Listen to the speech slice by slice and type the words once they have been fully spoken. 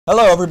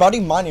Hello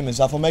everybody, my name is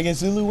Alpha Omega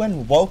Zulu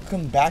and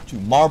welcome back to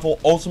Marvel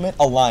Ultimate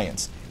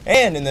Alliance.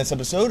 And in this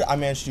episode, I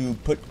managed to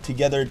put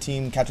together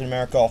Team Captain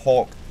America,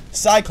 Hulk,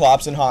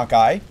 Cyclops, and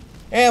Hawkeye.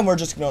 And we're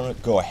just going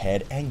to go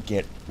ahead and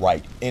get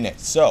right in it.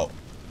 So,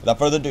 without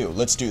further ado,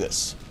 let's do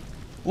this.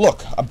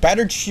 Look, a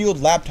battered S.H.I.E.L.D.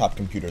 laptop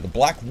computer. The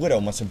Black Widow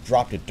must have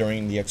dropped it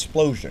during the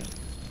explosion.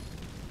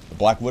 The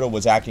Black Widow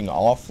was acting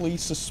awfully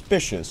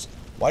suspicious.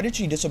 Why did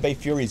she disobey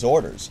Fury's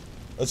orders?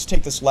 Let's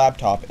take this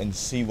laptop and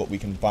see what we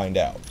can find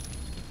out.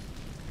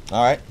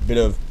 Alright, bit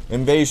of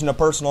invasion of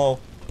personal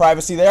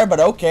privacy there,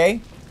 but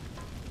okay.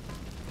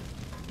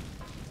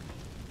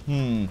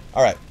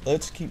 Alright,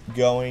 let's keep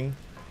going.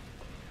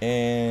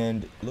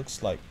 And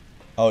looks like...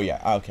 oh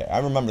yeah, okay, I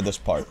remember this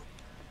part.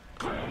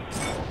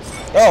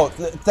 Oh,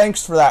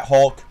 thanks for that,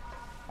 Hulk.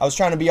 I was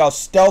trying to be all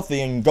stealthy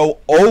and go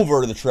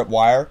over the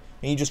tripwire,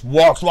 and he just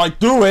walks right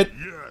through it.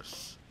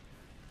 Yes.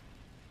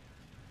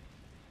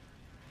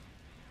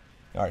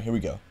 Alright, here we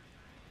go.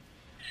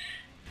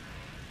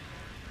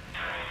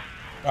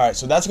 Alright,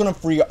 so that's going to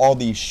free all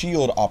the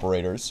S.H.I.E.L.D.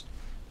 operators.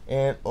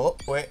 And, oh,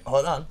 wait,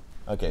 hold on.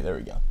 Okay, there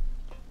we go.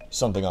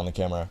 Something on the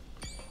camera.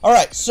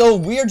 Alright, so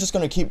we are just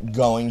going to keep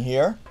going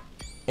here.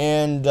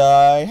 And,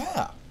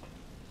 yeah.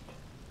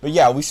 But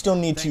yeah, we still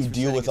need to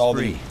deal with all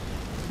the...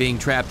 Being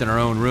trapped in our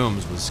own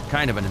rooms was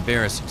kind of an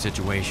embarrassing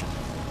situation.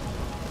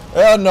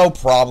 No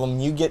problem.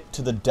 You get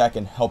to the deck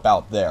and help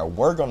out there.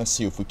 We're going to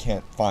see if we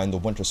can't find the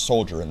Winter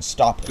Soldier and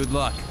stop it. Good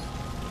luck.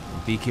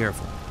 And be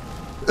careful.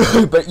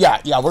 But yeah,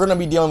 we're gonna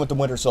be dealing with the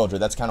Winter Soldier.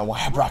 That's kind of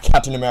why I brought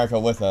Captain America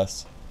with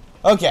us.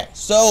 Okay,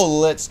 so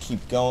let's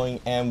keep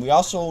going, and we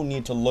also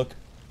need to look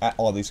at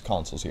all these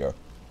consoles here.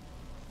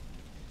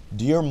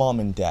 Dear Mom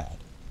and Dad,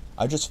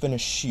 I just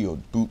finished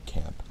S.H.I.E.L.D. boot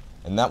camp,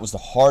 and that was the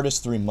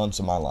hardest 3 months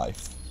of my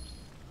life.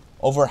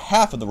 Over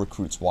half of the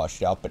recruits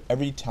washed out, but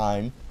every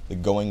time the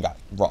going got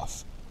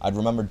rough, I'd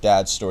remember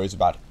Dad's stories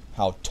about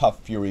how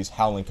tough Fury's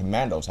Howling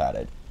Commandos had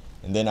it,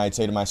 and then I'd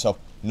say to myself,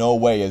 no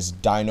way is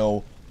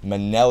Dino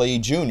Manelli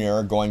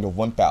Jr. going to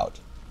wimp out.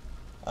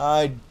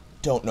 I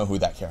don't know who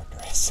that character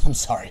is. I'm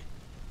sorry.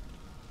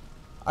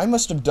 I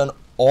must have done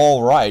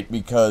alright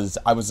because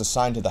I was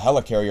assigned to the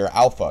helicarrier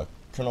Alpha.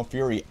 Colonel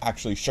Fury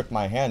actually shook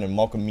my hand and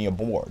welcomed me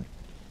aboard.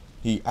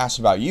 He asked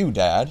about you,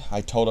 Dad.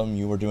 I told him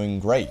you were doing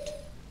great.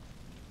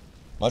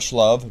 Much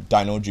love,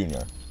 Dino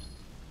Jr.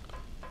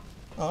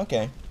 Oh,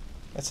 okay.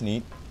 That's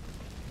neat.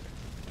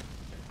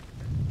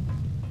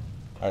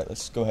 Alright,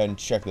 let's go ahead and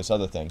check this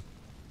other thing.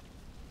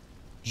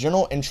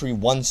 Journal entry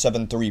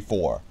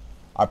 1734.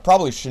 I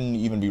probably shouldn't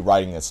even be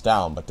writing this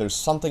down, but there's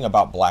something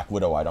about Black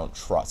Widow I don't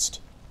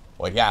trust.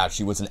 Well, yeah,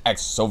 she was an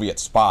ex-Soviet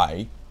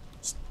spy.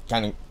 It's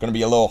kind of going to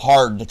be a little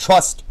hard to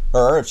trust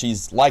her if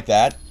she's like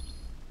that.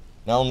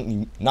 Not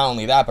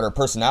only that, but her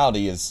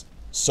personality is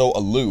so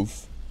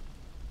aloof.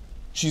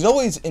 She's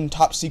always in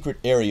top secret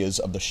areas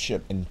of the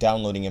ship and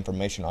downloading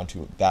information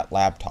onto that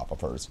laptop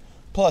of hers.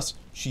 Plus,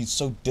 she's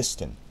so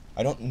distant.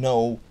 I don't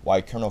know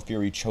why Colonel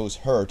Fury chose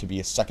her to be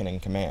his second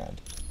in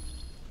command.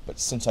 But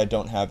since I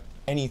don't have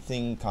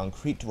anything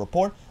concrete to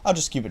report, I'll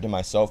just keep it to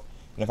myself.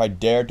 And if I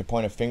dared to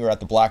point a finger at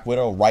the Black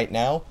Widow right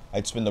now,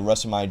 I'd spend the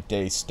rest of my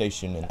day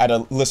stationed at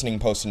a listening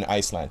post in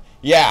Iceland.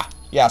 Yeah,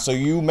 so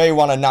you may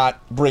want to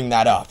not bring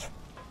that up.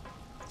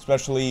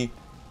 Especially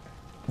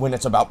when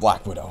it's about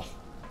Black Widow.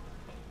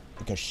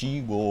 Because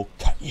she will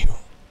cut you.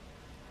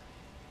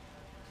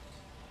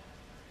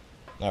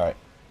 Alright.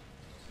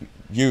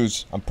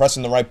 Use. I'm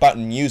pressing the right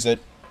button. Use it.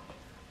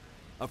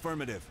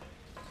 Affirmative.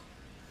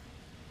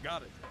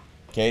 Got it.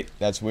 Okay,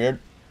 that's weird.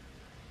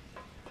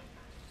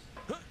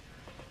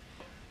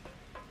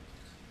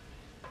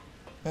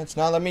 That's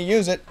not letting me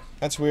use it.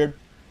 That's weird.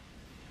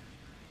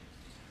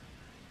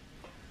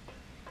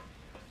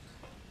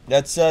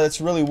 That's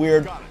really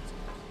weird.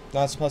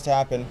 Not supposed to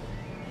happen.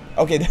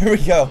 Okay, there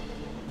we go.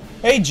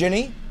 Hey,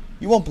 Jenny.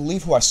 You won't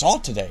believe who I saw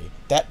today.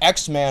 That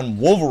X-Man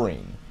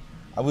Wolverine.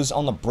 I was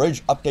on the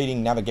bridge updating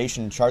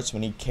navigation charts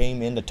when he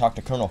came in to talk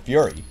to Colonel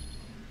Fury.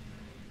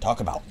 Talk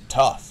about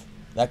tough.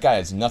 That guy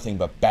has nothing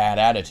but bad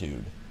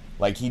attitude.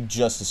 Like he'd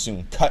just as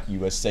soon cut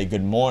you as say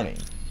good morning.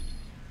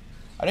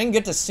 I didn't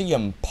get to see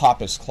him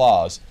pop his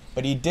claws,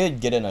 but he did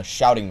get in a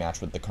shouting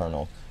match with the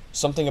Colonel.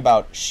 Something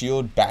about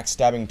S.H.I.E.L.D.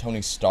 backstabbing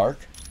Tony Stark.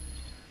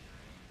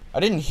 I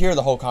didn't hear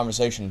the whole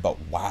conversation, but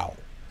wow.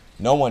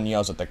 No one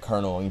yells at the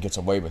Colonel and gets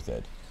away with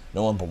it.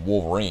 No one but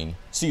Wolverine.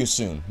 See you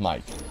soon,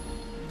 Mike.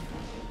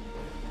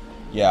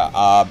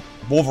 Yeah,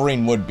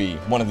 Wolverine would be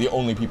one of the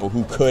only people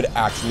who could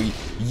actually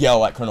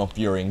yell at Colonel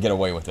Fury and get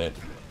away with it.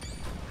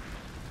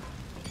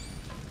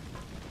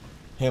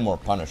 Him or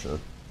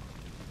Punisher.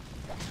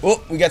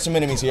 Oh, we got some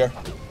enemies here.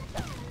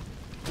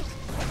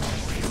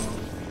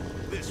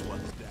 This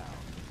one's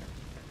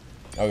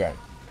down. Okay.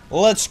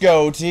 Let's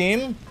go,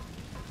 team.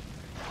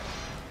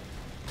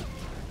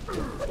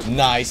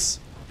 Nice.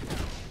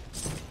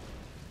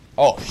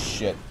 Oh,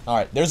 shit.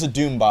 Alright, there's a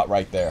Doom bot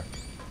right there.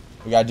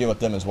 We gotta deal with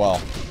them as well.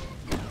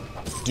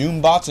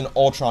 Doombots and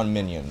Ultron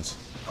minions.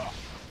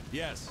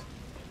 Yes.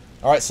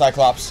 Alright,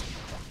 Cyclops.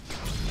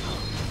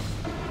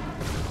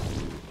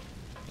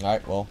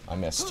 Alright, well, I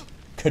missed.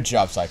 Good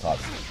job,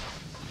 Cyclops.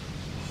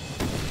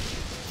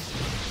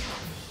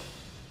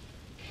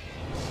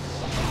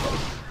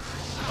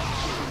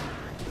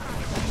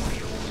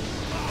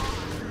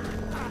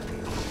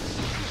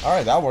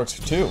 Alright, that works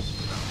too.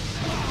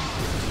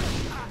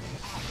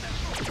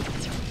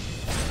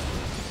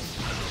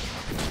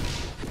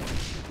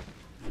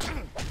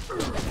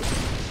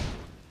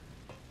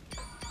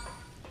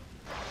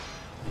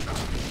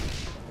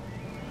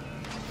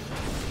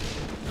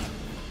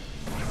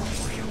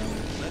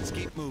 Let's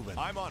keep moving.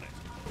 I'm on it.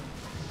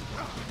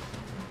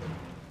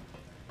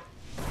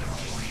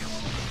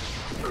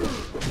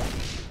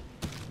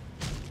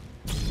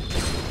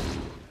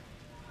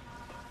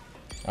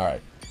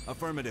 Alright.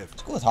 Affirmative.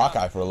 Let's go with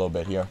Hawkeye for a little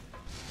bit here.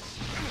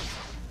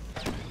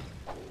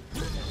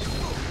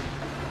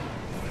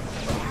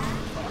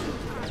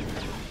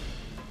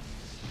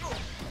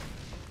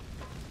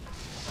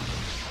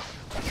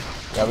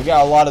 Yeah, we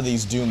got a lot of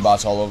these Doom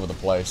bots all over the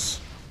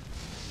place.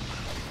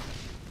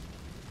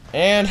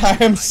 And I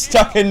am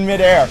stuck in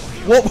midair.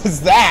 What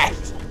was that?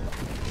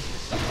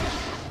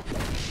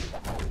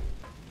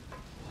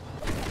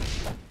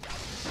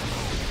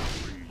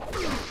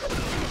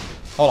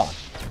 Hold on.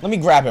 Let me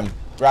grab him.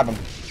 Grab him.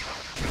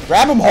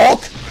 Grab him,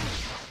 Hulk!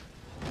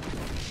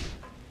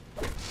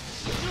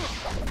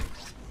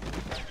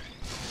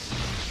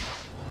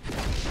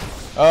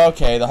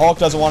 Okay, the Hulk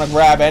doesn't want to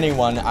grab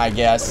anyone, I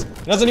guess.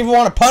 He doesn't even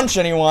want to punch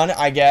anyone,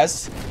 I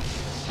guess.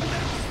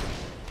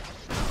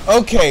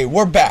 Okay,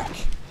 we're back.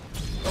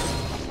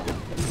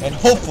 And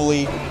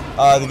hopefully,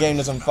 the game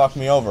doesn't fuck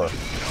me over.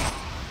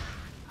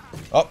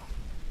 Oh,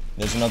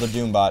 there's another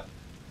Doombot.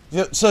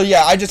 So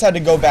yeah, I just had to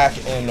go back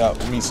and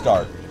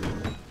restart.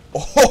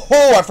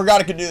 Oh, I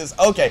forgot I could do this.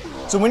 Okay,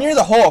 so when you're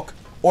the Hulk,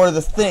 or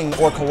the Thing,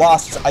 or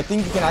Colossus, I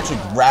think you can actually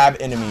grab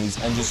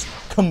enemies and just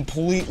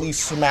completely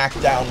smack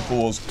down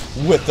fools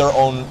with their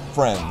own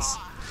friends.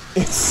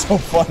 It's so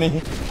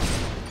funny.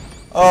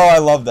 Oh, I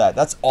love that.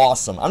 That's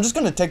awesome. I'm just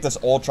gonna take this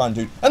Ultron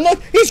dude. And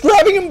look, he's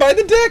grabbing him by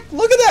the dick!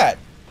 Look at that!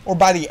 Or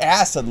by the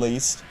ass, at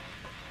least.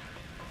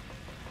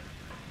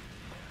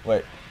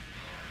 Wait.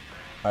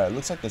 Alright,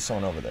 looks like there's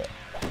someone over there.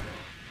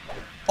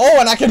 Oh,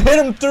 and I can hit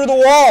him through the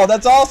wall!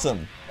 That's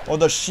awesome! Or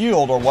the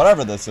shield, or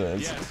whatever this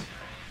is. Yes.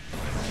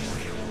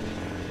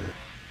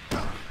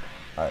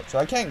 Alright, so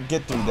I can't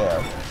get through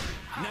there.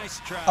 Nice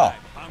try. Oh,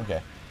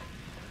 okay.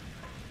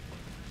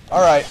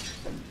 Alright.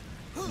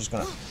 I'm just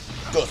gonna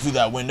go through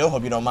that window,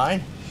 hope you don't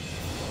mind.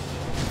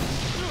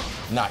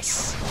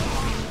 Nice.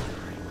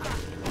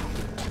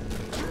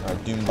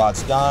 Alright,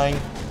 Doombot's dying.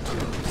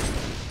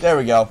 There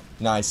we go.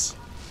 Nice.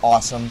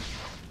 Awesome.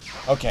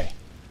 Okay.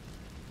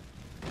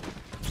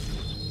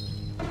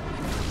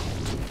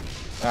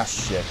 Ah,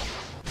 shit.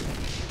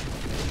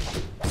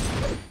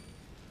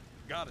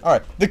 Got it.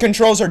 Alright, the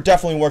controls are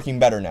definitely working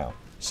better now.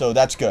 So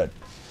that's good.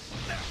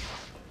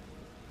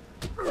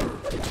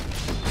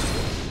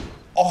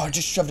 Oh, I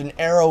just shoved an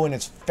arrow in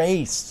its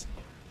face.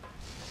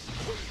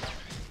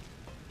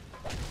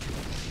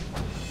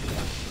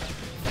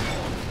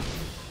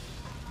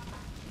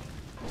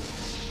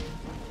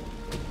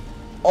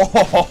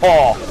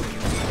 Oh,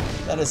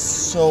 that is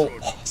so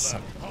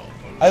awesome.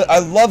 I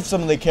love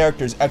some of the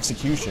characters'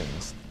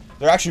 executions.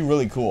 They're actually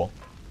really cool.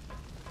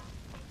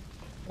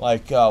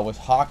 Like with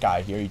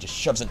Hawkeye here, he just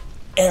shoves an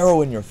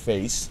arrow in your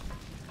face.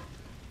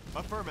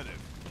 Affirmative.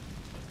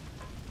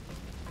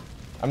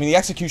 I mean, the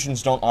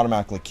executions don't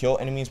automatically kill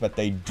enemies, but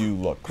they do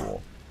look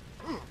cool.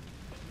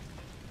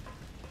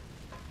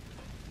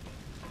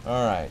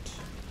 Alright.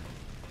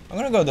 I'm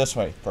gonna go this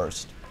way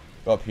first.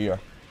 Go up here.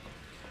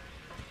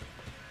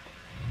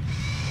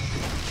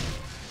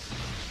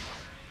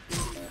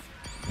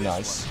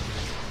 Nice.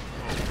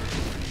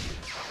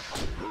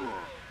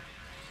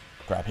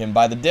 Grab him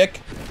by the dick.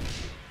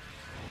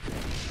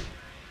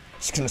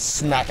 Just gonna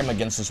smack him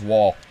against this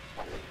wall.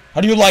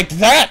 How do you like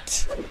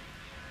that?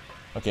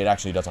 Okay, it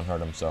actually doesn't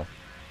hurt him, so.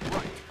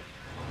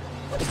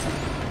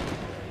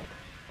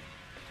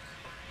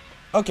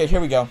 Okay,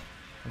 here we go.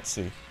 Let's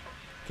see.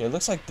 Okay, it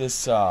looks like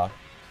this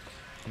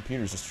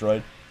computer's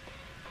destroyed.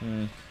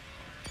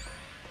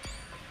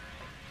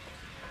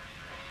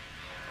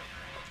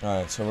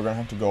 Alright, so we're gonna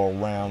have to go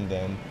around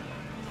then.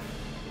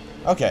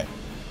 Okay.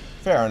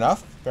 Fair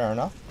enough. Fair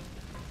enough.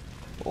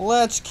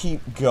 Let's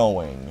keep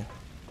going.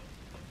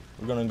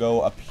 We're gonna go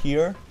up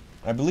here.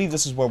 I believe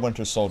this is where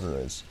Winter Soldier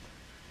is.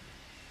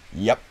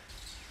 Yep.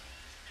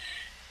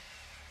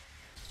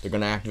 They're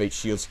gonna activate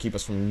shields to keep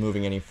us from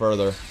moving any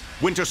further.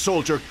 Winter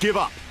Soldier, give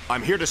up.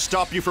 I'm here to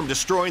stop you from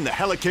destroying the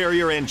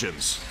helicarrier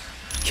engines.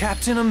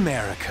 Captain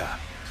America.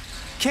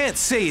 Can't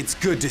say it's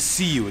good to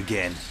see you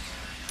again.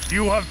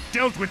 You have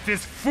dealt with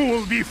this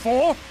fool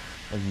before?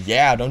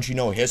 Yeah, don't you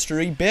know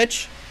history,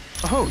 bitch?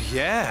 Oh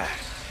yeah.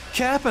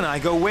 Cap and I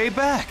go way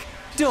back,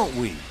 don't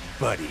we,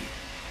 buddy?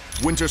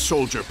 Winter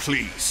Soldier,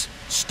 please.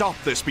 Stop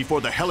this before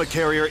the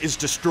helicarrier is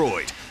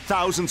destroyed.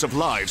 Thousands of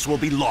lives will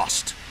be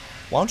lost.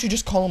 Why don't you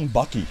just call him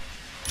Bucky?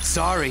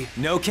 Sorry,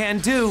 no can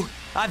do.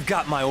 I've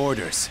got my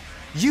orders.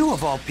 You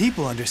of all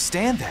people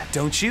understand that,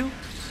 don't you?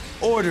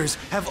 Orders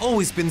have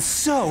always been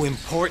so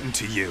important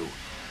to you.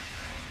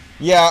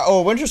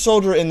 Yeah, Winter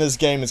Soldier in this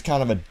game is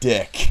kind of a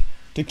dick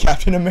to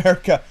Captain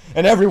America,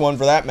 and everyone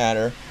for that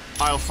matter.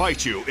 I'll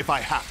fight you if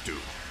I have to.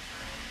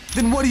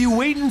 Then what are you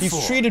waiting for?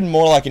 He's treated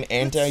more like an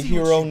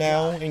anti-hero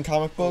now in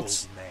comic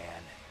books. Old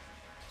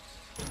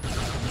man.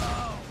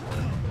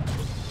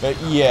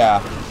 But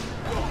yeah.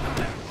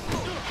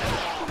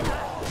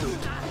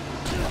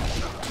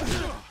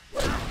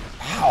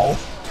 Ow!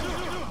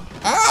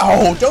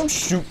 Ow! Don't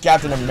shoot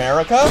Captain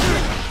America!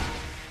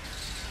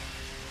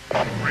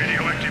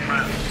 Radioactive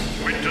man,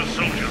 Winter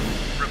Soldier,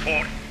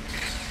 report.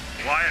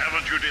 Why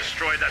haven't you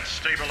destroyed that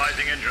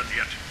stabilizing engine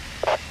yet?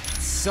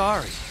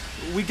 Sorry,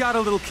 we got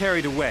a little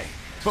carried away,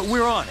 but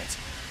we're on it.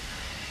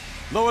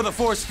 Lower the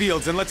force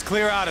fields and let's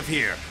clear out of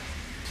here.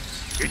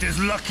 It is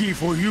lucky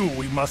for you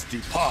we must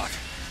depart.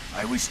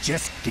 I was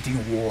just getting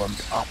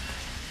warmed up.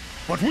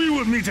 But we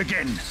will meet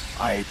again,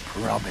 I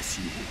promise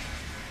you.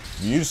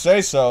 You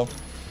say so.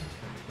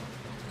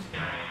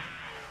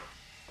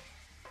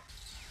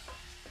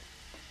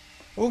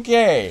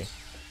 Okay.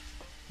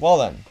 Well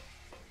then.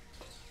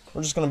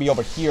 We're just gonna be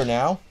over here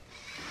now.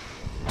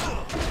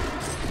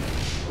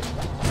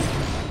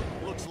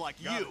 Looks like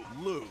you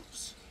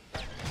lose.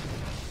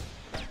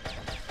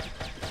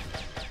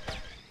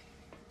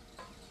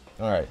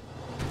 Alright.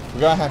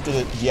 We're gonna have to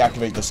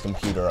deactivate this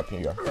computer up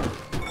here.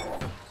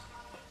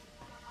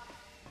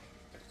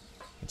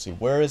 Let's see,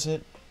 where is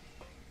it?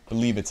 I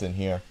believe it's in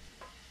here.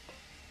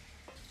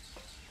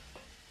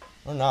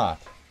 Or not.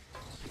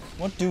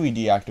 What do we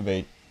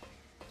deactivate?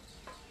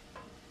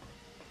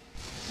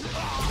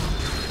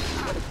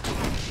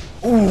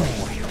 Ooh!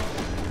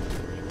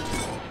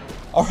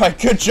 Alright,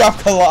 good job,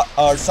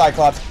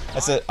 Cyclops.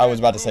 I was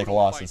about to say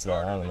Colossus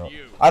there. I don't know.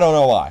 I don't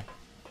know why.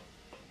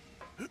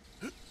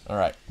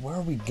 Alright, where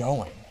are we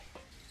going?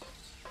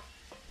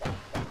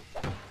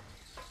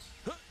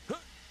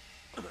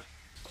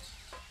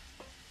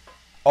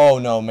 Oh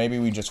no, maybe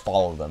we just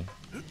follow them.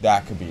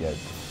 That could be it.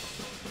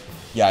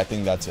 Yeah, I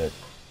think that's it.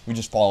 We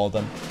just follow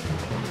them.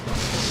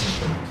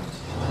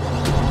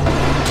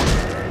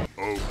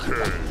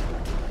 Okay.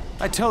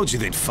 I told you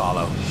they'd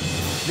follow.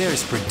 They're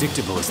as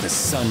predictable as the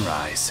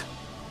sunrise.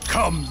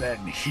 Come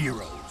then,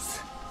 heroes.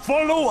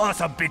 Follow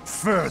us a bit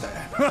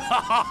further.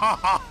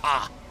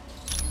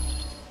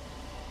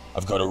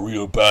 I've got a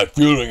real bad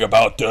feeling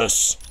about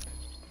this.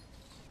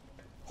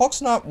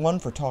 Hulk's not one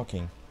for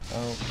talking.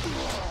 Oh.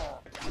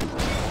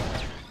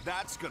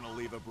 That's gonna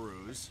leave a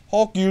bruise.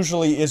 Hulk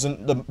usually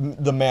isn't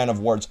the man of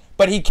words,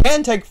 but he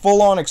can take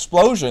full-on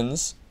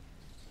explosions.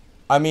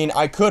 I mean,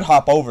 I could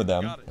hop over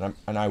them,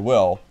 and I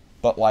will,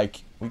 but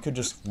like, we could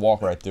just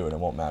walk right through it, it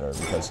won't matter,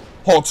 because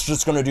Hulk's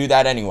just gonna do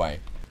that anyway.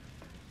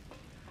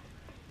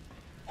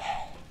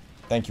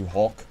 Thank you,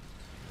 Hulk.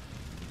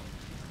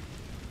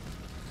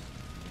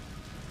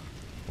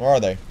 Where are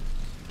they?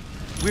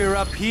 We're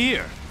up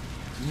here.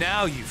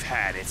 Now you've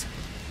had it.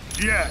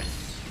 Yes.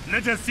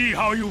 Let us see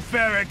how you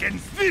fare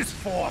against this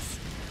force.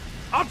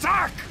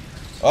 Attack!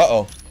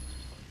 Uh-oh.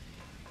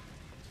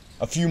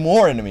 A few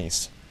more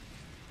enemies.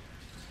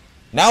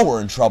 Now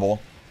we're in trouble.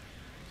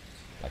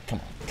 Like,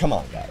 come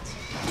on, guys.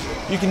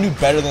 You can do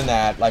better than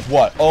that. Like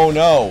what? Oh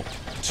no,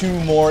 2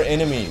 more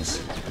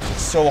enemies.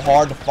 It's so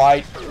hard to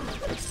fight.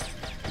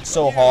 It's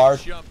so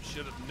hard.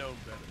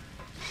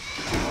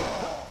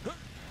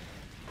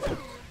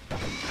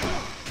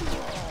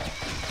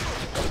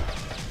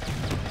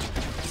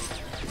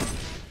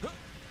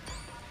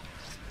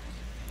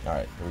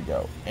 Alright, here we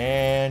go.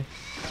 And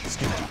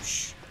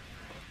skadoosh.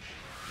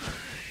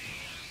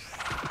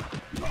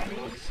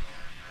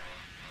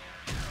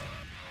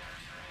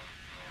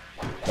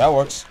 That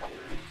works.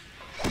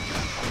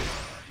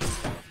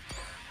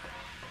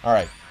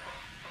 Alright.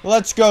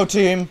 Let's go,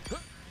 team.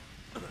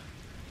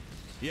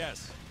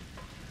 Yes.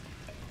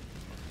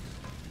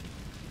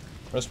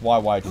 Press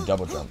YY to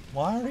double jump.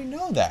 Well, I already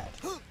know that.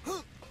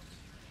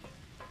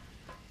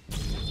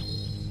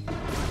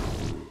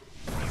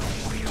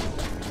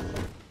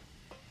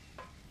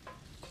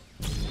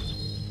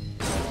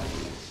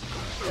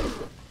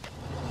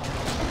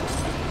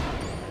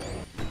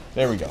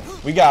 There we go.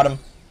 We got him.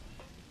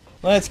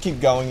 Let's keep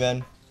going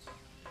then.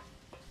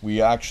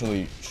 We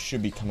actually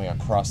should be coming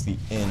across the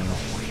inn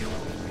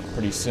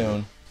pretty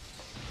soon.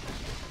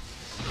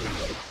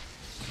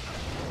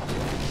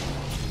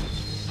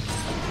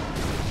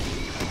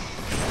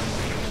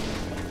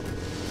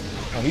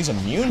 Oh, he's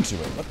immune to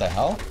it. What the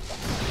hell?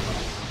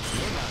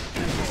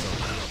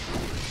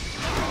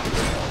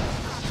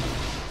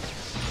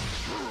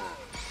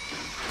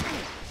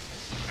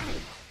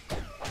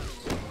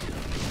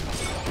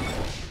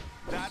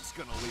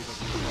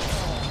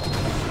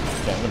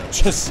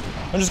 Okay,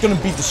 I'm just gonna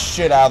beat the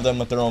shit out of them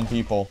with their own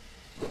people.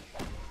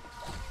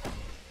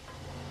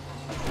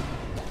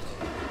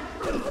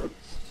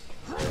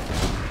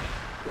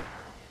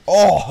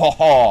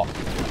 Oh,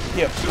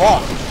 get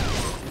fucked.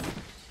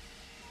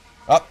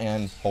 Up,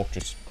 and Hulk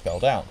just fell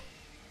down.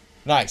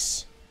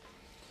 Nice.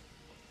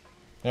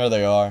 There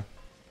they are.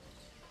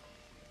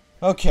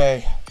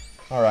 Okay.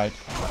 Alright.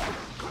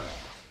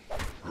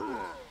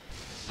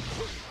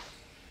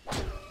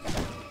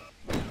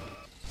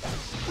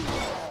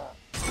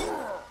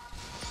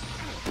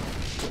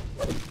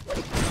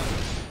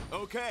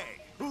 Okay,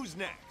 who's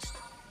next?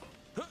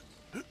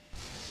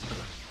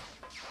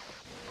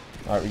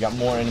 Alright, we got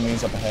more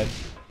enemies up ahead.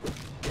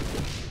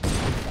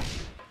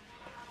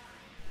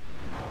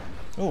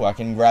 Ooh, I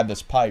can grab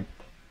this pipe.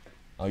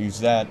 I'll use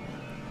that.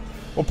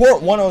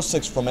 Report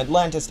 106 from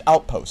Atlantis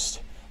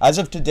Outpost. As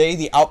of today,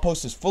 the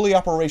outpost is fully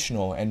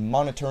operational and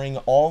monitoring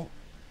all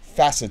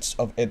facets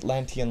of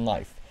Atlantean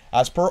life.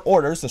 As per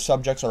orders, the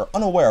subjects are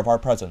unaware of our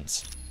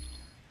presence.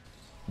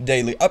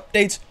 Daily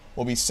updates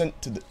will be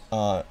sent to the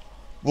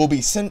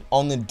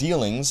on the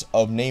dealings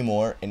of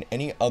Namor and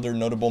any other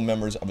notable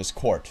members of his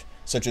court,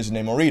 such as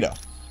Namorita. Is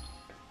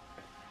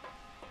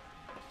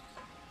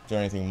there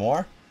anything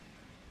more?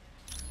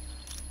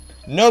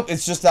 Nope,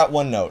 it's just that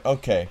one note.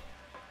 Okay.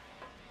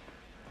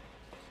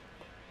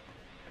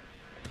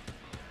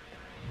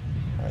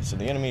 Alright, so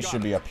the enemy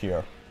should be up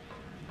here.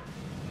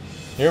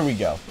 Here we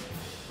go.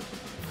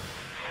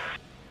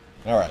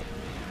 Alright.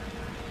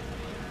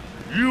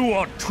 You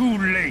are too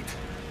late.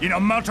 In a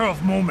matter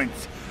of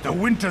moments, the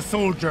Winter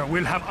Soldier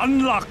will have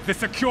unlocked the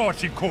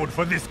security code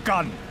for this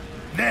gun.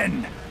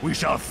 Then, we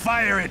shall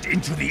fire it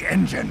into the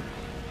engine.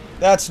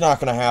 That's not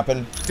gonna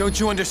happen. Don't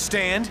you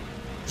understand?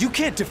 You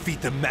can't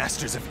defeat the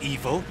Masters of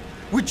Evil.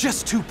 We're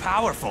just too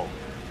powerful.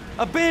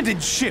 Abandon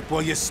ship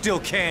while you still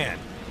can.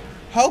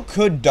 How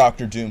could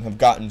Doctor Doom have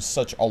gotten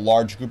such a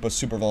large group of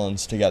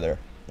supervillains together?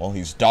 Well,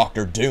 he's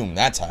Doctor Doom,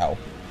 that's how.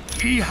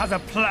 He has a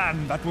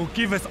plan that will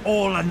give us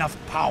all enough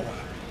power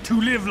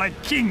to live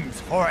like kings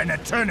for an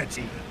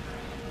eternity.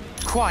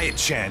 Quiet,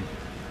 Chen.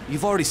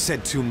 You've already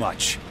said too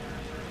much.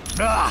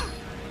 Ah!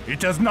 It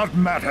does not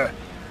matter.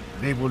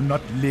 They will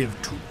not live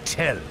to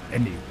tell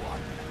anyone.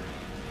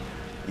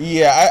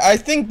 Yeah, I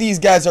think these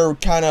guys are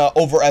kind of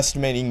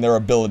overestimating their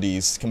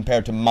abilities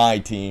compared to my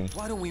team.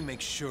 Why don't we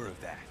make sure of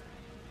that?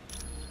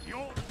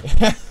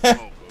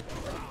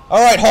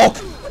 Alright, Hulk!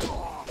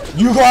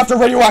 You go after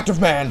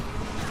Radioactive Man!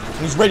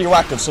 He's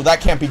radioactive, so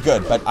that can't be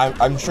good, but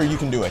I'm sure you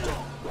can do it.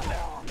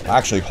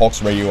 Actually,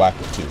 Hulk's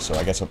radioactive too, so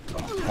I guess it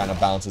kind of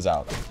balances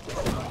out.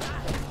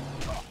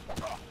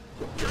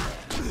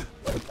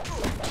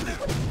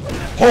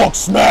 Hulk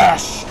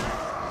smash!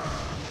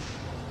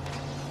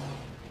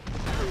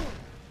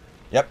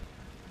 Yep.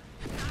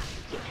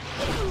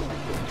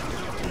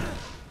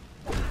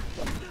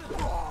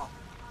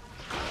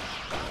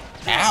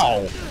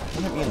 Ow!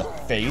 Don't hit me in the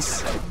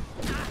face.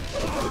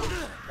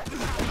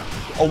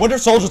 Oh, Winter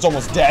Soldier's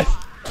almost dead.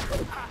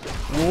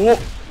 Whoa.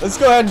 Let's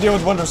go ahead and deal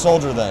with Winter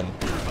Soldier then.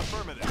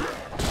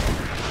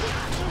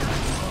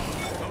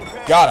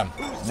 Got him.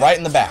 Right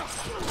in the back.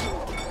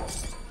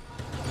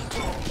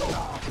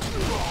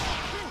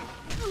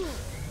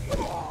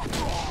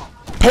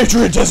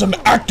 Patriotism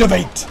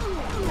activate!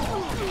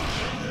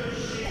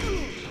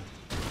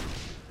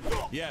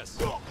 Yes.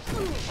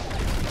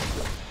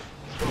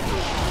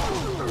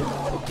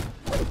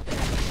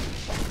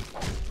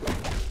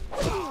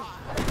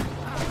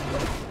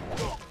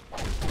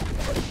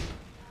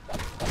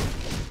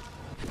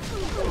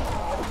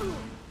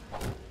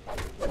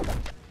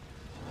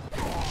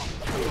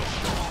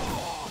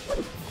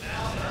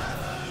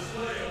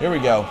 Here we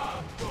go.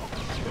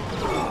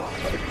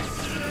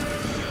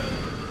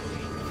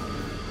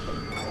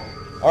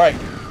 Alright.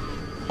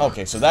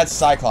 Okay, so that's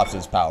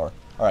Cyclops' power.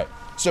 Alright.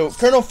 So,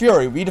 Colonel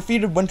Fury, we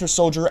defeated Winter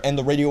Soldier and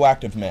the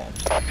Radioactive Man.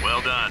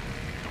 Well done.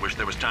 I wish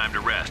there was time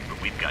to rest,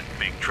 but we've got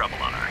big trouble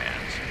on our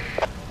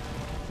hands.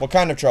 What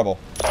kind of trouble?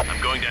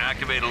 I'm going to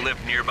activate a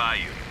lift nearby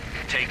you.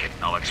 Take it.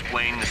 I'll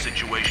explain the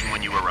situation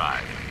when you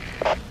arrive.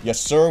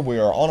 Yes, sir. We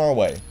are on our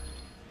way.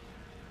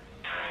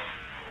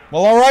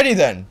 Well, alrighty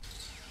then.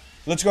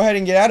 Let's go ahead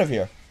and get out of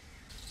here.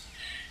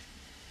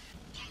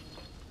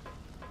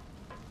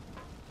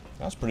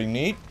 That's pretty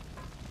neat.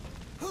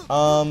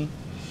 Oh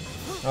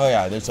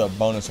yeah, there's a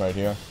bonus right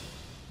here.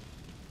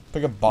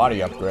 Pick a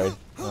body upgrade.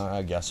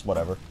 I guess,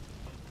 whatever.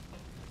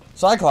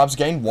 Cyclops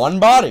gained 1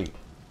 body.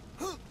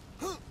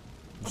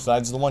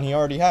 Besides the one he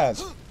already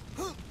has.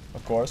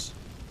 Of course.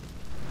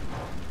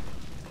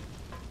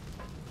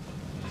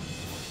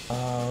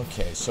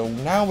 Okay, so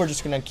now we're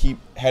just gonna keep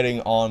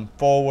heading on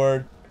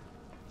forward,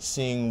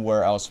 seeing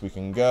where else we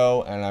can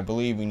go, and I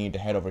believe we need to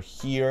head over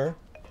here,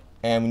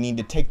 and we need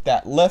to take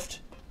that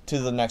lift to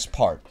the next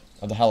part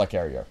of the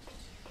helicarrier.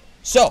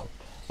 So,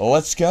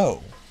 let's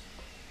go.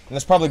 And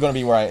that's probably going to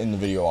be where I end the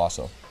video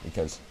also,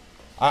 because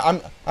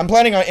I'm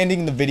planning on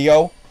ending the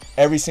video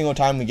every single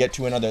time we get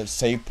to another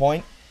save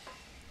point,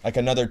 like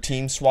another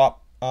team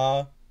swap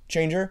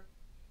changer.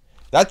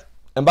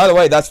 And by the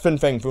way, that's Fin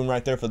Fang Foom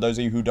right there, for those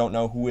of you who don't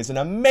know, who is an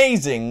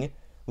amazingly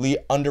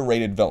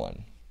underrated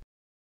villain.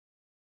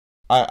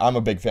 I'm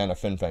a big fan of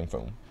Fin Fang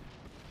Foom.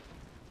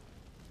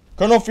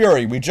 Colonel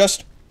Fury, we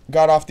just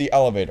got off the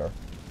elevator.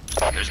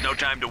 There's no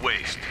time to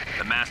waste.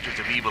 The Masters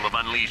of Evil have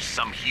unleashed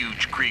some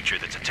huge creature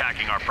that's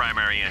attacking our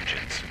primary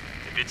engines.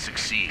 If it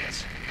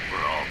succeeds,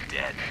 we're all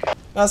dead.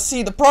 Now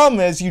see, the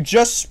problem is you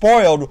just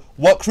spoiled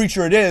what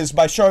creature it is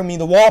by showing me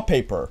the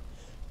wallpaper.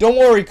 Don't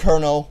worry,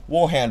 Colonel.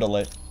 We'll handle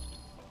it.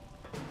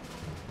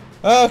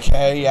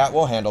 Okay, yeah,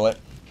 we'll handle it.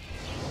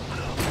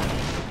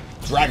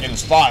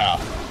 Dragon's fire.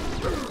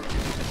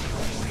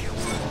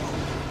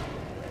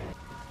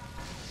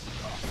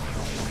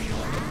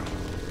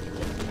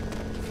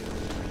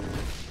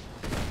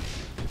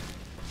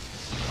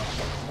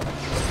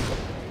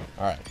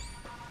 Alright.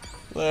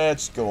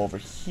 Let's go over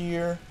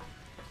here.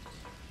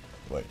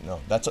 Wait, no.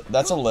 That's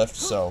a lift,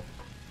 so...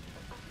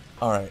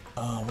 Alright,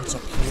 what's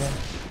up here?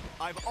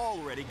 I've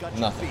already got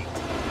Nothing. your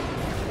feet.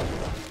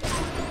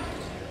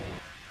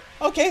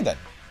 Okay, then.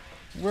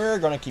 We're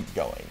gonna keep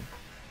going.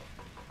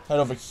 Head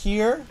over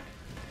here.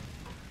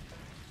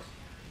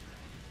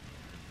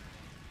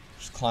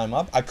 Just climb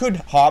up. I could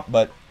hop,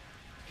 but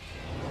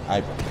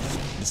I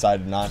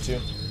decided not to.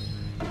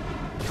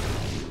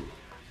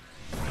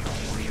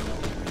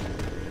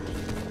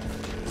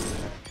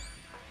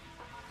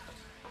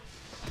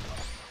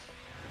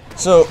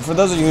 So, for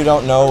those of you who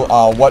don't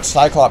know, what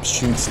Cyclops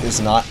shoots is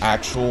not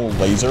actual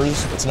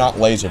lasers. It's not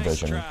laser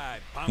vision.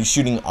 He's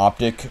shooting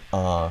optic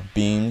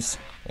beams,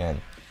 and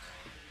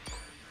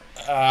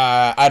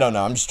I don't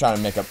know. I'm just trying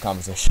to make up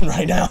conversation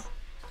right now.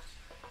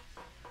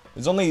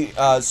 There's only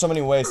so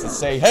many ways to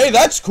say, "Hey,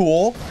 that's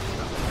cool."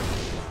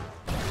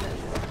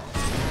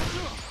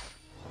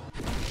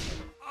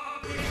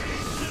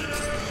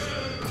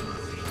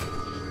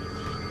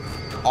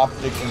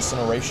 Optic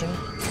incineration.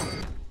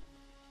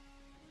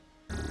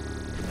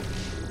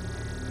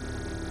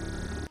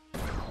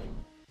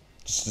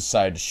 Just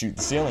decided to shoot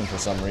the ceiling for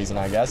some reason,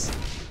 I guess.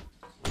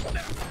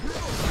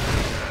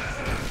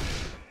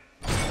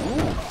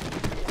 Ooh.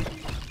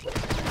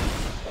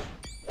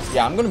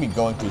 Yeah, I'm gonna be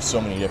going through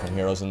so many different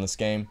heroes in this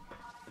game.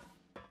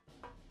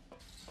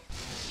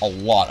 A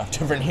lot of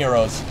different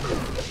heroes.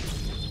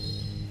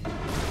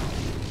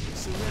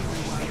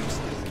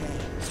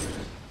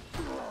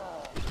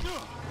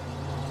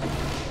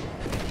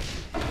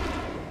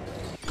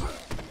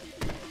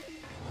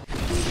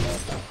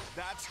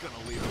 That's gonna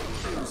leave a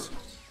bruise.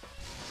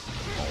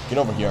 Get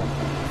over here. I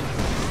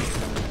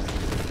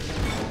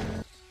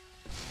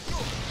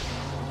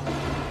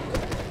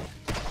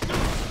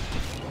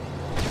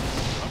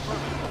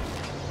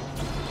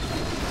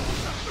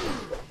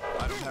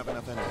don't have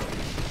enough energy.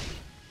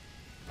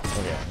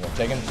 Okay, I'm gonna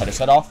take him. Cut his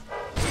head off.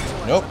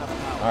 Nope.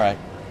 Alright.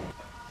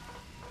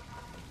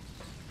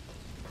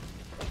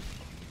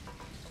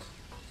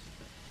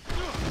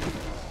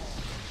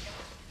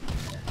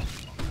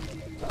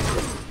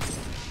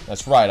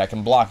 That's right, I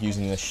can block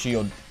using the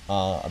shield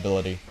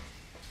ability.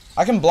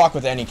 I can block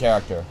with any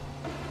character.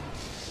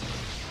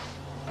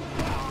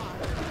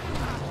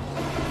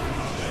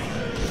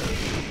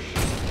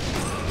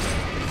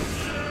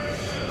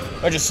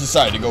 I just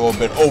decided to go a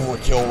bit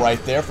overkill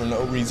right there for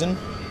no reason.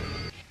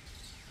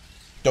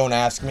 Don't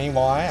ask me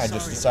why, I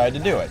just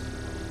decided to do it.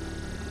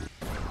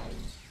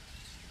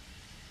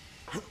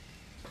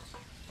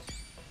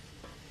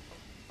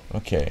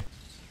 Okay.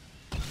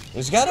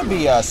 There's gotta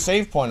be a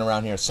save point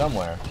around here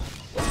somewhere.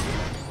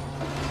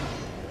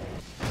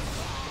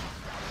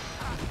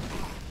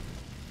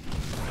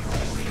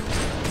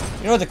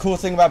 You know what the cool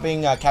thing about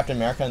being Captain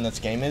America in this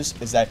game is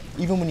that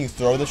even when you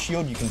throw the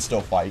shield, you can still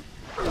fight.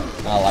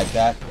 And I like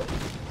that.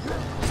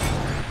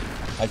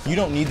 Like, you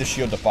don't need the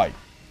shield to fight.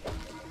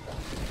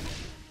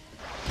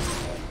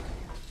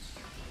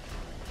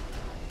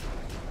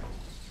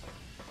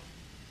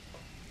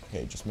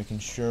 Okay, just making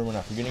sure we're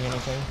not forgetting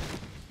anything.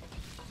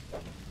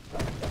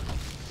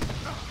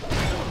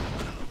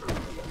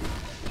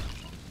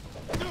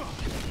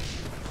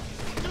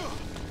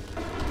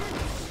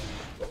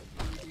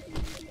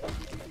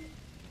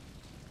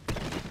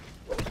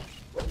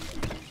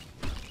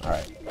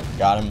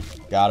 Got him.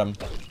 Got him.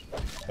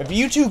 If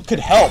you two could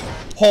help,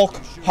 Hulk,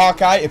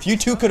 Hawkeye, if you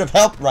two could have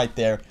helped right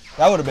there,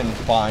 that would have been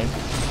fine.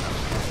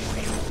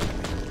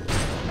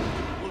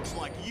 Looks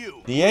like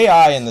you. The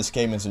AI in this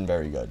game isn't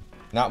very good.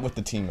 Not with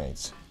the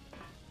teammates.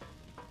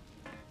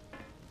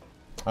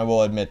 I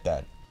will admit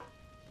that.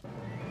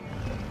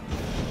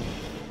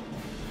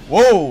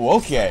 Whoa,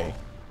 okay.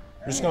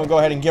 We're just gonna go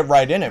ahead and get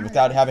right in it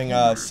without having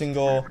a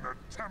single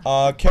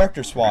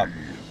character swap.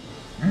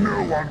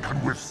 No one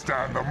can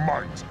withstand the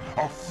might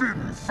of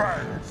Fin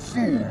Fang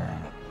Foom.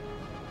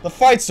 The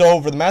fight's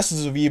over. The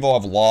Masters of Evil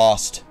have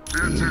lost.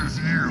 It is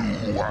you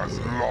who has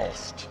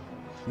lost.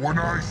 When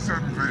I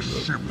send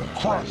this ship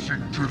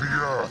crashing to the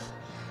Earth,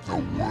 the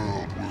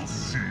world will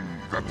see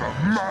that the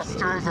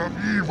Masters of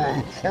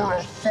Evil are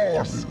a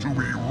force to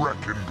be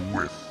reckoned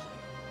with.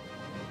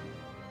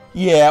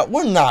 Yeah,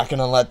 we're not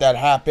gonna let that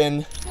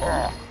happen.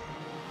 Ah,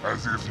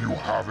 as if you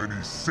have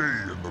any say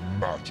in the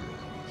matter,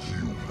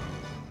 human.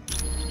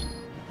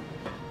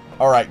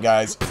 Alright,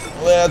 guys.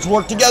 Let's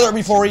work together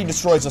before he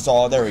destroys us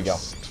all. There we go.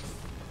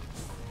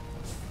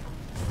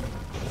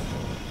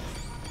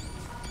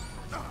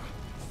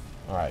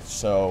 Alright,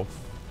 so...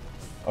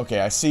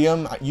 Okay, I see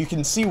him. You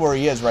can see where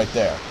he is right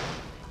there.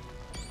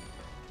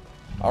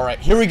 Alright,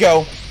 here we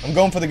go. I'm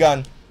going for the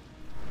gun.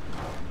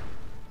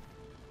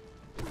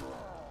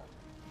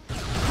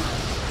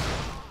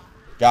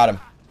 Got him.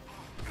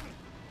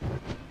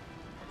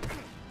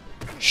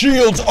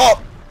 Shields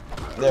up!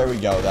 There we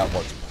go. That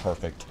works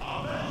perfect.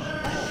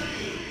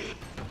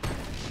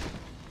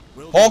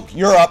 Hulk,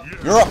 you're up.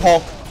 You're up,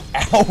 Hulk.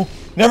 Ow.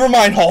 Never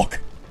mind, Hulk.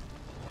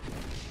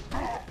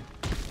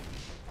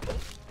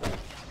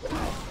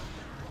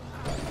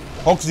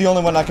 Hulk's the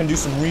only one that can do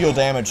some real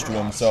damage to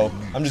him, so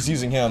I'm just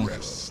using him.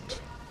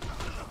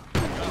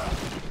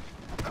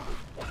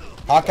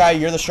 Hawkeye,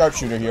 you're the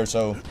sharpshooter here,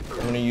 so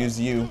I'm gonna use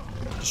you.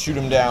 Shoot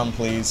him down,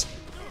 please.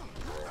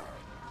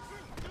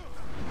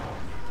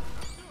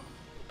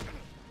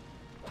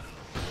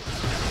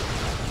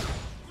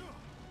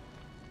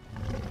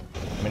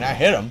 I mean, I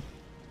hit him.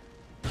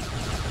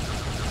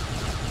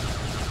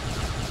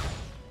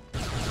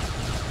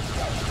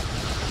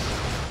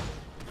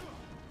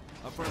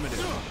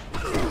 Affirmative.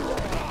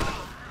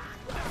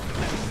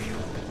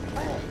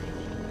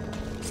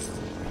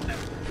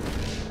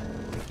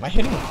 Am I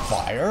hitting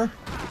fire?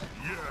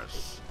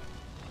 Yes.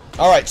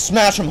 Alright,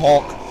 smash him,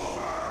 Hulk.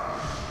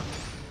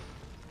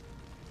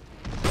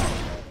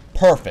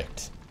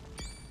 Perfect.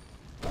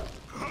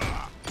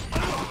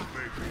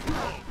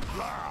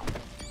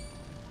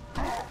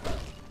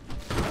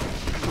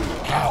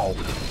 Ow.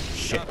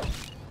 Shit.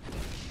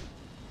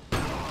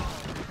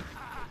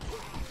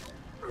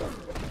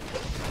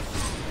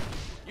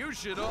 You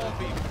should all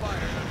be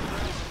fired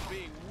for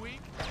being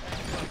weak and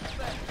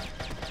pathetic.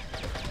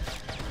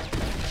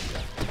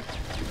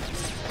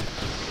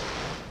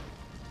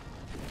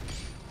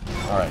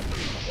 Alright.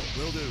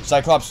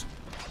 Cyclops,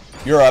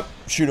 you're up.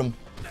 Shoot him.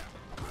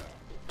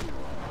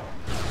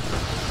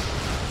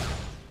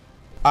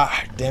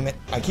 Ah, damn it.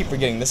 I keep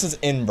forgetting. This is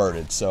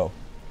inverted, so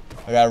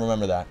I gotta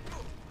remember that.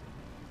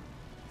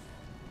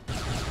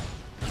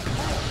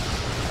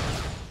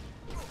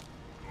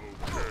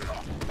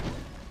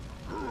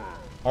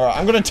 Alright,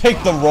 I'm gonna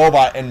take the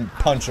robot and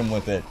punch him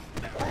with it.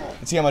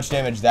 Let's see how much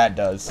damage that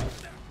does.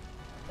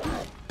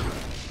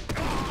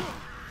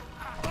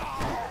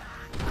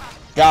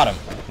 Got him.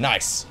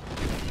 Nice.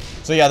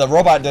 So yeah, the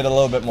robot did a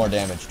little bit more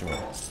damage to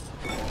him.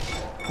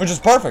 Which is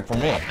perfect for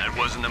me. That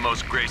wasn't the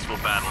most graceful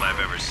battle I've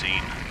ever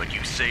seen, but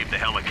you saved the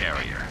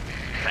helicarrier.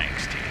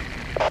 Thanks,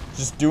 team.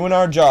 Just doing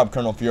our job,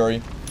 Colonel Fury.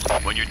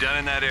 When you're done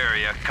in that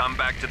area, come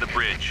back to the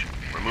bridge.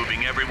 We're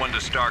moving everyone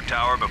to Stark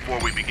Tower before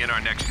we begin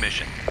our next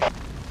mission.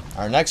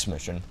 Our next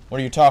mission?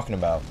 What are you talking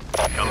about?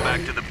 Come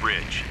back to the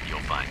bridge. You'll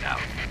find out.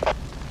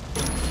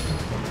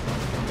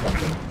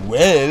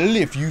 Well,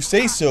 if you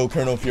say so,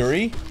 Colonel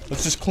Fury.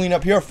 Let's just clean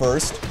up here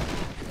first.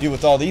 Deal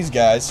with all these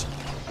guys.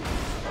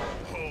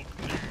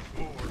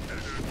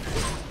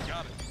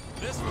 Got it.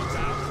 This one's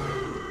out.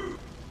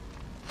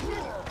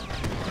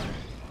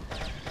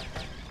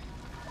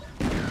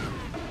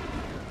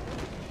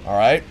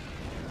 Alright.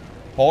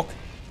 Hulk.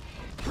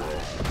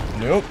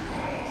 Nope.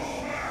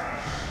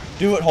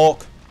 Do it,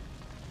 Hulk.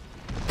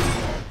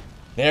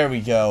 There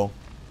we go.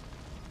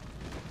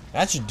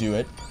 That should do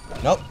it.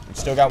 Nope. We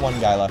still got one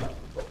guy left.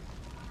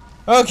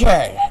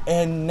 Okay.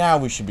 And now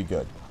we should be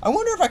good. I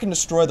wonder if I can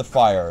destroy the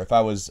fire if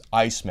I was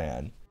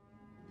Iceman.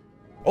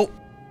 Oh.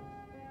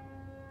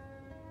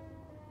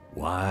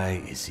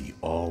 Why is he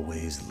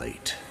always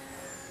late?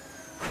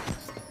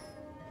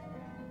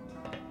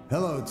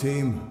 Hello,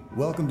 team.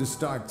 Welcome to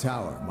Stark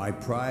Tower, my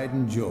pride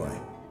and joy.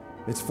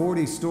 It's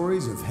 40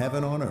 stories of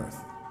heaven on Earth.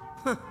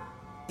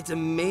 It's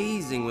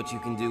amazing what you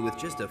can do with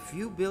just a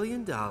few $1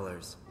 billion.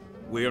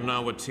 We are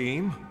now a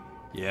team?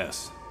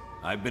 Yes.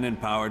 I've been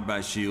empowered by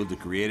S.H.I.E.L.D.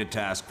 to create a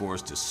task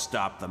force to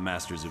stop the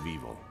Masters of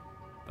Evil.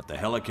 But the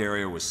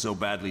helicarrier was so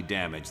badly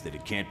damaged that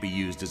it can't be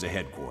used as a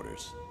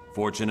headquarters.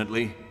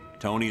 Fortunately,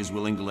 Tony is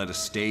willing to let us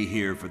stay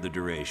here for the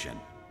duration.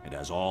 It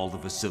has all the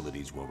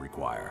facilities we'll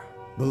require.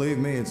 Believe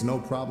me, it's no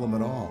problem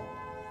at all.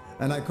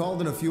 And I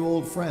called in a few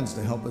old friends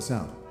to help us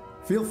out.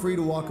 Feel free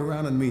to walk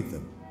around and meet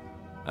them.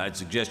 I'd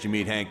suggest you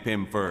meet Hank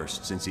Pym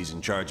first, since he's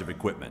in charge of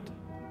equipment.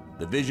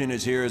 The Vision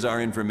is here as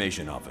our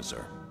information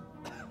officer.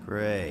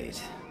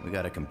 Great. We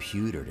got a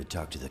computer to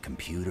talk to the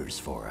computers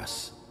for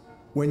us.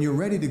 When you're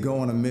ready to go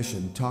on a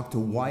mission, talk to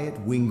Wyatt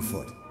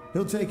Wingfoot.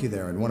 He'll take you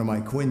there in one of my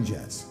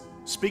Quinjets.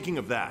 Speaking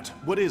of that,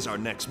 what is our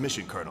next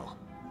mission, Colonel?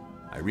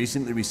 I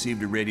recently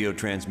received a radio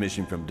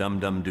transmission from Dum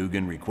Dum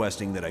Dugan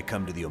requesting that I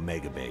come to the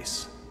Omega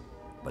base.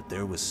 But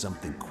there was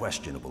something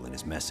questionable in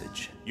his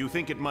message. You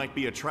think it might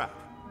be a trap?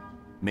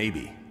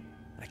 Maybe.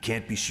 I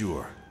can't be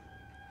sure.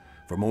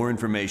 For more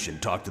information,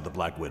 talk to the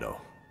Black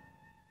Widow.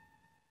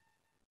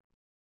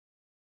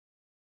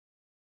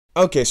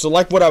 Okay, so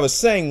like what I was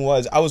saying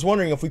was, I was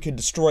wondering if we could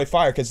destroy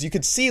fire, because you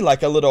could see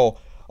like a little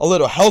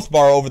health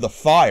bar over the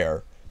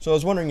fire. So I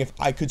was wondering if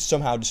I could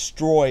somehow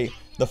destroy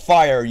the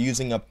fire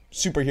using a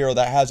superhero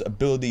that has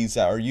abilities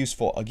that are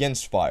useful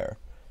against fire.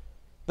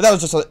 But that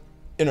was just an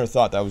inner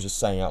thought that I was just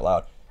saying out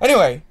loud.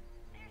 Anyway,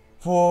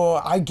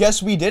 I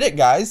guess we did it,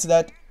 guys.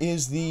 That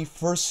is the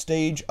first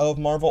stage of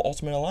Marvel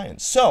Ultimate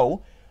Alliance.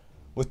 So,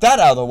 with that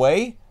out of the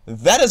way,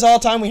 that is all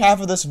time we have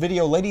for this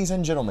video, ladies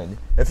and gentlemen.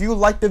 If you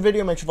liked the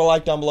video, make sure to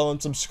like down below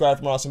and subscribe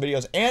for more awesome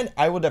videos. And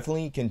I will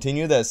definitely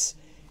continue this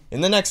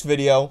in the next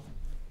video.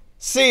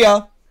 See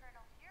ya!